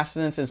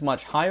capacitance is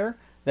much higher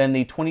than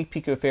the 20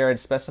 picofarads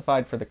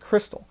specified for the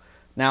crystal.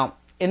 Now,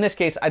 in this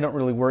case, I don't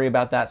really worry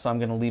about that, so I'm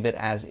going to leave it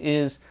as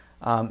is.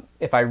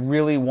 If I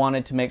really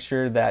wanted to make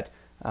sure that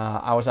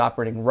I was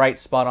operating right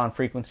spot on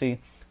frequency,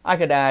 I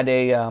could add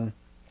a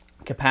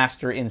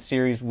capacitor in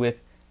series with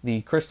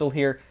the crystal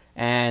here,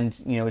 and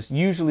it's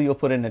usually you'll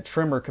put in a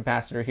trimmer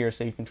capacitor here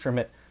so you can trim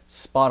it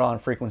spot on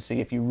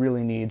frequency if you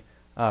really need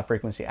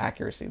frequency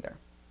accuracy there.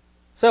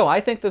 So I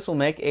think this will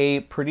make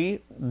a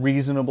pretty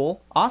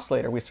reasonable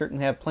oscillator. We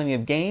certainly have plenty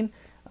of gain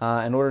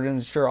in order to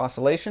ensure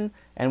oscillation,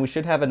 and we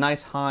should have a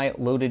nice high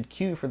loaded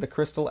Q for the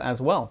crystal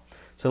as well.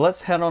 So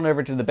let's head on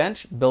over to the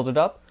bench, build it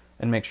up,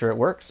 and make sure it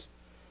works.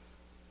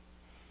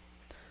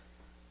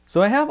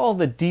 So I have all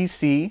the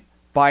DC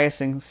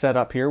biasing set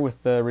up here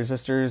with the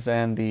resistors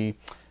and the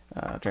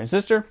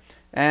transistor.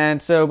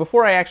 And so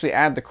before I actually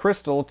add the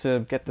crystal to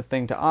get the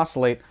thing to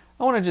oscillate,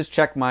 I want to just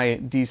check my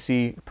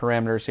DC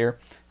parameters here.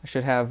 I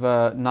should have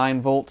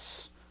 9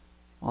 volts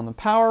on the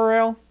power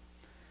rail.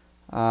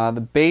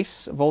 The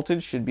base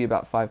voltage should be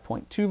about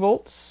 5.2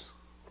 volts.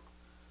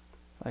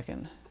 If I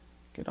can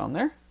get on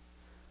there.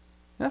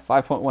 Yeah,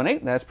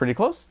 5.18, that's pretty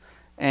close.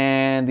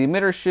 And the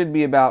emitter should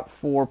be about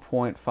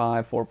 4.5,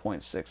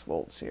 4.6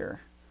 volts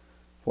here.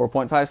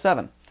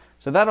 4.57.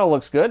 So that all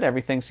looks good.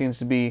 Everything seems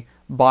to be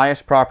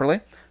biased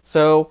properly.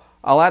 So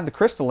I'll add the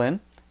crystal in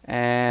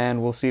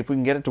and we'll see if we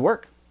can get it to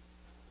work.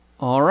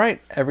 All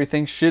right,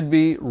 everything should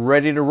be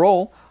ready to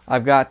roll.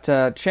 I've got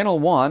channel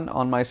 1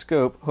 on my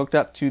scope hooked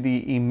up to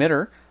the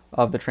emitter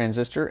of the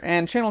transistor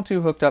and channel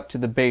 2 hooked up to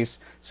the base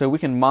so we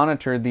can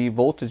monitor the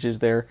voltages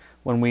there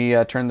when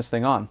we turn this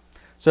thing on.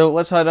 So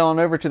let's head on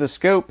over to the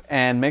scope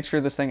and make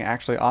sure this thing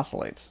actually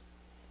oscillates.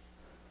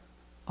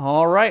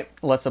 All right,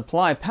 let's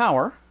apply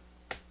power.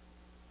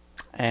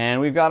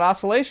 And we've got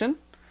oscillation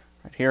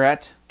right here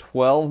at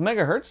 12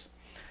 megahertz.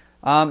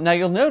 Now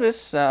you'll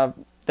notice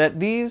that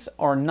these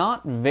are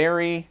not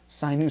very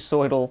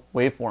sinusoidal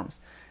waveforms.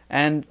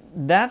 And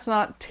that's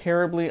not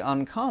terribly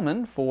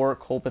uncommon for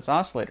Colpitts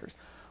oscillators.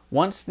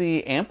 Once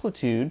the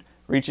amplitude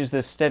reaches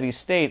this steady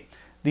state,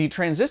 the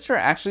transistor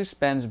actually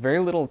spends very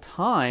little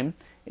time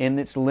in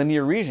its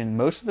linear region.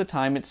 Most of the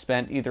time it's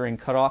spent either in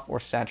cutoff or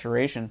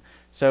saturation.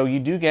 So you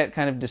do get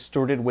kind of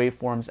distorted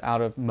waveforms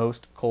out of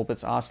most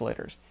Colpitts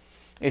oscillators.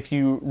 If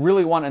you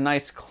really want a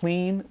nice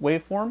clean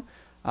waveform,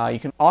 you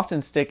can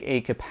often stick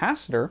a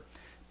capacitor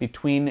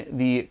between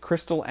the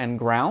crystal and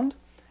ground,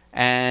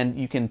 and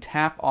you can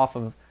tap off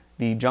of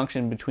the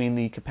junction between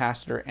the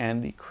capacitor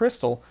and the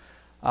crystal.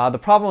 The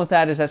problem with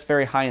that is that's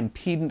very high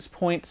impedance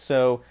point,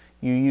 so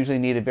you usually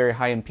need a very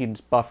high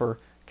impedance buffer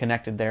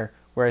connected there.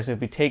 Whereas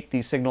if we take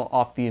the signal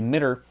off the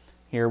emitter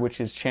here, which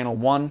is channel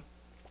 1,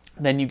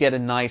 then you get a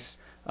nice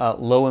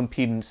low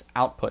impedance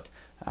output.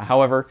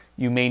 However,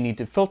 you may need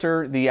to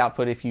filter the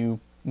output if you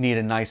need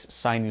a nice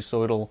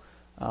sinusoidal,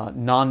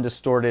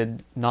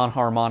 non-distorted,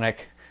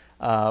 non-harmonic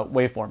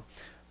waveform.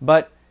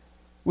 But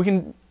we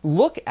can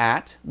look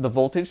at the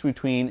voltage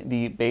between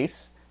the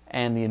base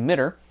and the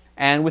emitter,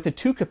 and with the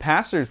 2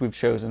 capacitors we've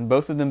chosen,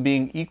 both of them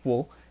being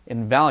equal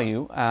in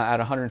value at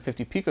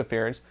 150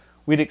 picofarads,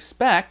 we'd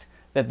expect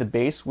that the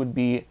base would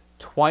be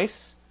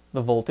twice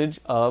the voltage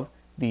of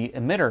the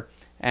emitter.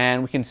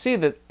 And we can see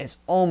that it's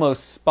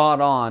almost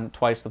spot on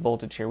twice the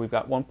voltage here. We've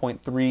got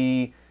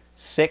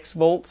 1.36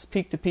 volts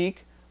peak to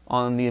peak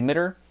on the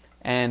emitter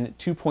and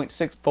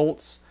 2.6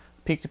 volts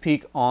peak to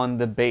peak on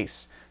the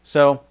base.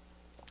 So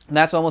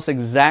that's almost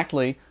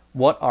exactly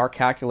what our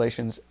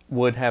calculations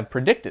would have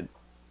predicted.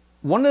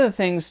 One of the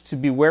things to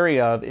be wary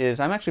of is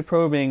I'm actually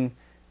probing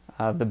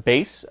the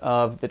base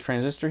of the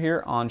transistor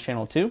here on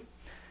channel 2.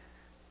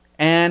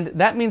 And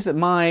that means that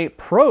my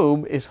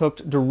probe is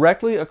hooked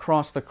directly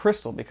across the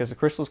crystal because the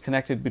crystal is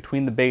connected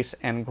between the base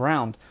and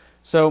ground.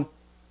 So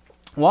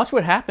watch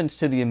what happens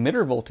to the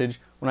emitter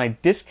voltage when I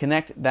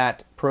disconnect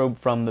that probe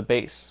from the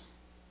base.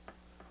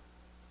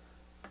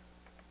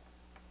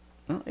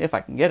 Well, if I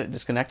can get it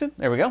disconnected,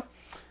 there we go.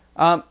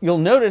 You'll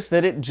notice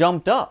that it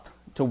jumped up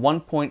to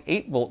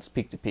 1.8 volts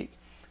peak to peak.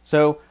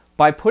 So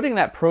by putting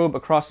that probe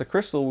across the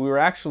crystal, we were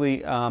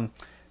actually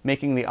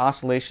making the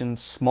oscillation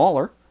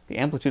smaller. The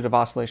amplitude of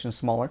oscillation is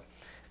smaller.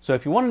 So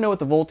if you want to know what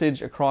the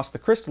voltage across the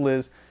crystal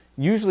is,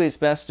 usually it's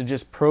best to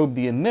just probe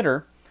the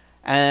emitter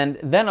and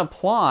then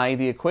apply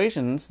the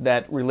equations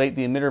that relate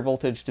the emitter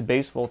voltage to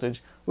base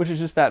voltage, which is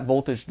just that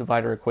voltage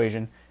divider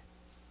equation.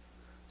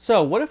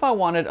 So what if I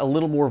wanted a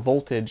little more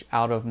voltage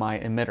out of my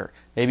emitter?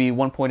 Maybe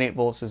 1.8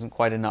 volts isn't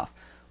quite enough.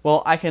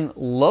 Well, I can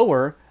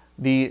lower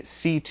the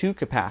C2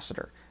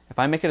 capacitor. If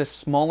I make it a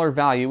smaller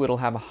value, it'll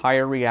have a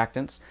higher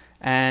reactance,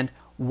 and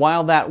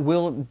while that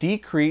will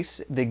decrease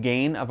the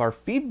gain of our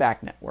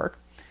feedback network,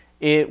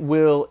 it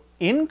will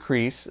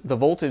increase the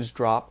voltage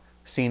drop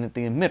seen at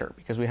the emitter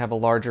because we have a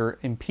larger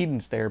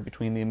impedance there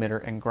between the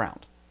emitter and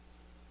ground.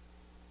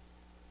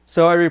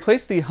 So I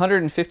replaced the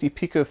 150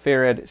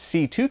 picofarad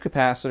C2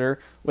 capacitor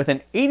with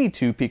an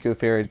 82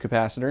 picofarad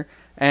capacitor,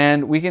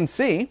 and we can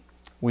see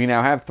we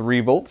now have 3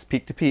 volts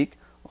peak to peak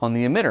on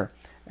the emitter.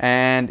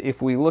 And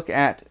if we look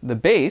at the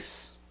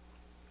base,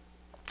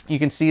 you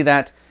can see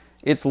that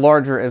it's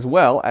larger as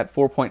well at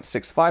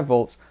 4.65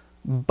 volts,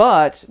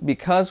 but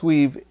because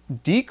we've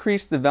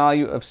decreased the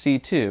value of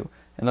C2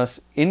 and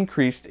thus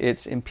increased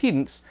its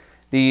impedance,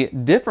 the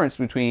difference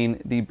between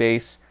the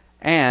base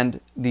and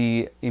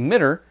the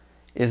emitter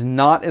is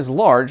not as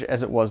large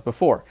as it was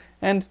before,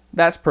 and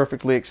that's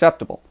perfectly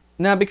acceptable.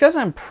 Now, because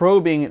I'm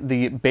probing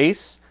the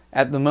base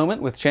at the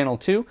moment with channel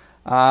 2,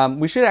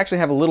 we should actually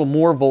have a little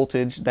more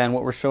voltage than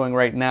what we're showing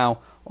right now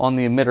on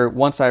the emitter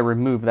once I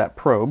remove that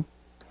probe.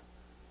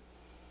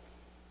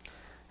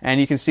 And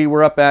you can see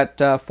we're up at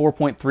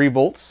 4.3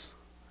 volts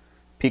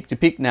peak to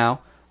peak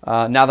now,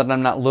 now that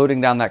I'm not loading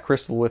down that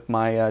crystal with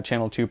my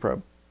channel 2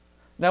 probe.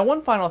 Now,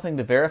 one final thing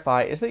to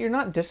verify is that you're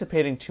not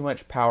dissipating too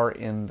much power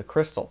in the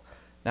crystal.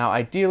 Now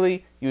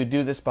ideally you would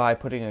do this by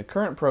putting a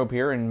current probe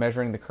here and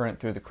measuring the current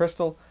through the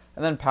crystal,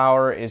 and then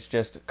power is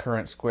just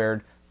current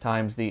squared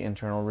times the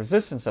internal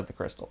resistance of the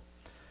crystal.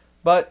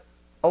 But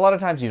a lot of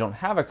times you don't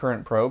have a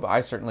current probe,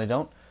 I certainly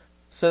don't,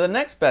 so the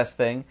next best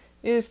thing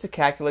is to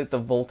calculate the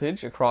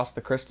voltage across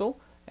the crystal,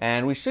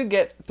 and we should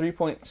get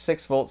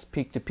 3.6 volts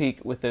peak to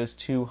peak with those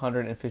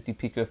 250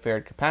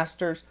 picofarad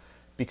capacitors,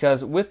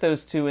 because with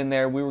those two in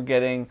there we were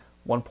getting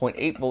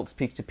 1.8 volts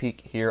peak to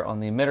peak here on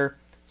the emitter,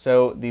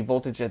 so the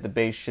voltage at the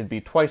base should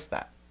be twice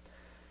that.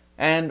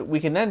 And we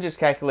can then just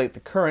calculate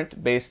the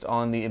current based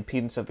on the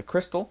impedance of the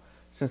crystal.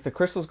 Since the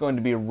crystal is going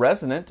to be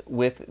resonant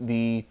with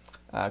the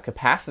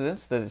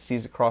capacitance that it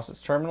sees across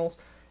its terminals,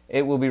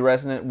 it will be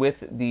resonant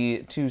with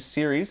the two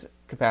series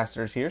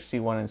capacitors here,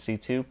 C1 and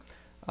C2,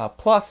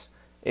 plus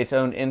its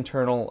own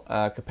internal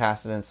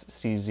capacitance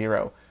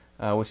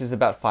C0, which is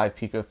about 5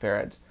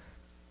 picofarads.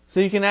 So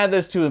you can add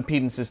those two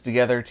impedances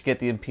together to get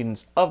the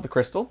impedance of the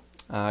crystal,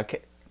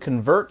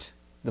 convert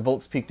the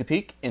volts peak to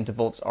peak into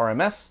volts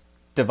RMS,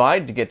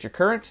 divide to get your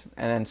current,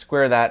 and then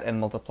square that and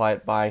multiply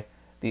it by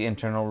the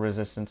internal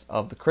resistance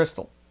of the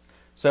crystal.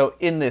 So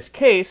in this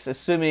case,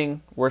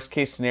 assuming worst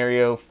case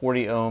scenario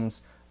 40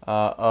 ohms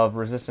of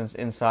resistance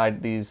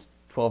inside these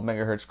 12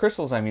 megahertz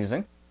crystals I'm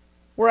using,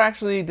 we're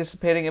actually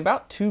dissipating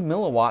about 2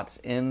 milliwatts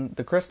in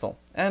the crystal.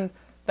 And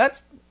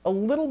that's a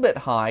little bit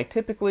high.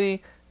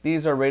 Typically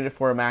these are rated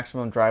for a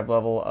maximum drive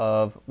level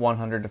of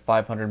 100 to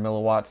 500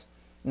 milliwatts.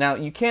 Now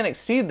you can't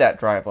exceed that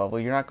drive level.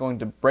 You're not going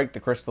to break the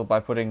crystal by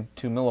putting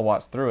 2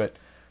 milliwatts through it.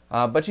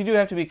 But you do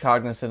have to be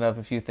cognizant of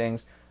a few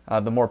things.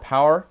 The more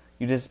power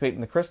you dissipate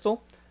in the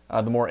crystal,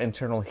 the more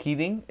internal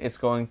heating is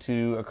going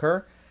to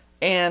occur,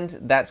 and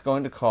that's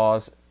going to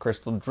cause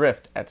crystal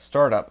drift at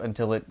startup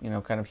until it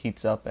kind of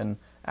heats up and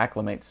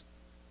acclimates.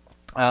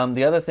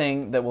 The other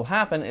thing that will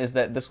happen is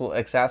that this will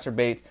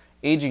exacerbate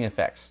aging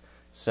effects.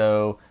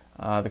 So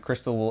the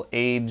crystal will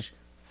age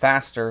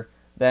faster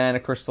than a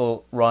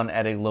crystal run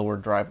at a lower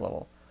drive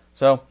level.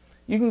 So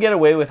you can get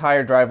away with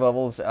higher drive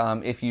levels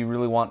if you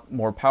really want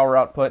more power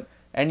output,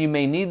 and you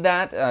may need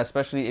that,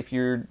 especially if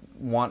you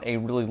want a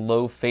really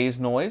low phase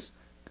noise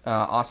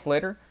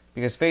oscillator,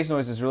 because phase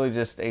noise is really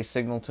just a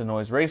signal to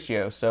noise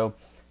ratio. So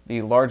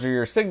the larger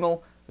your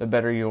signal, the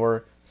better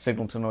your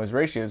signal to noise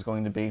ratio is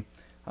going to be.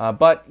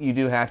 But you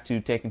do have to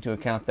take into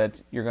account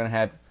that you're going to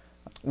have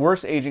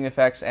worse aging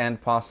effects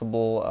and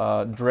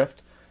possible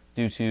drift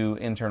due to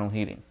internal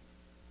heating.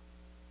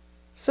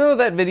 So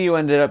that video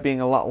ended up being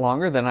a lot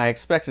longer than I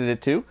expected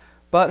it to,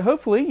 but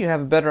hopefully you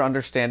have a better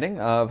understanding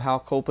of how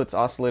Colpitts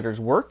oscillators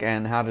work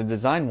and how to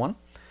design one.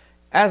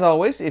 As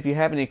always, if you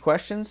have any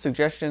questions,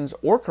 suggestions,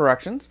 or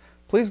corrections,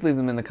 please leave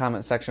them in the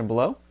comment section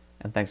below,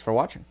 and thanks for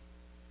watching.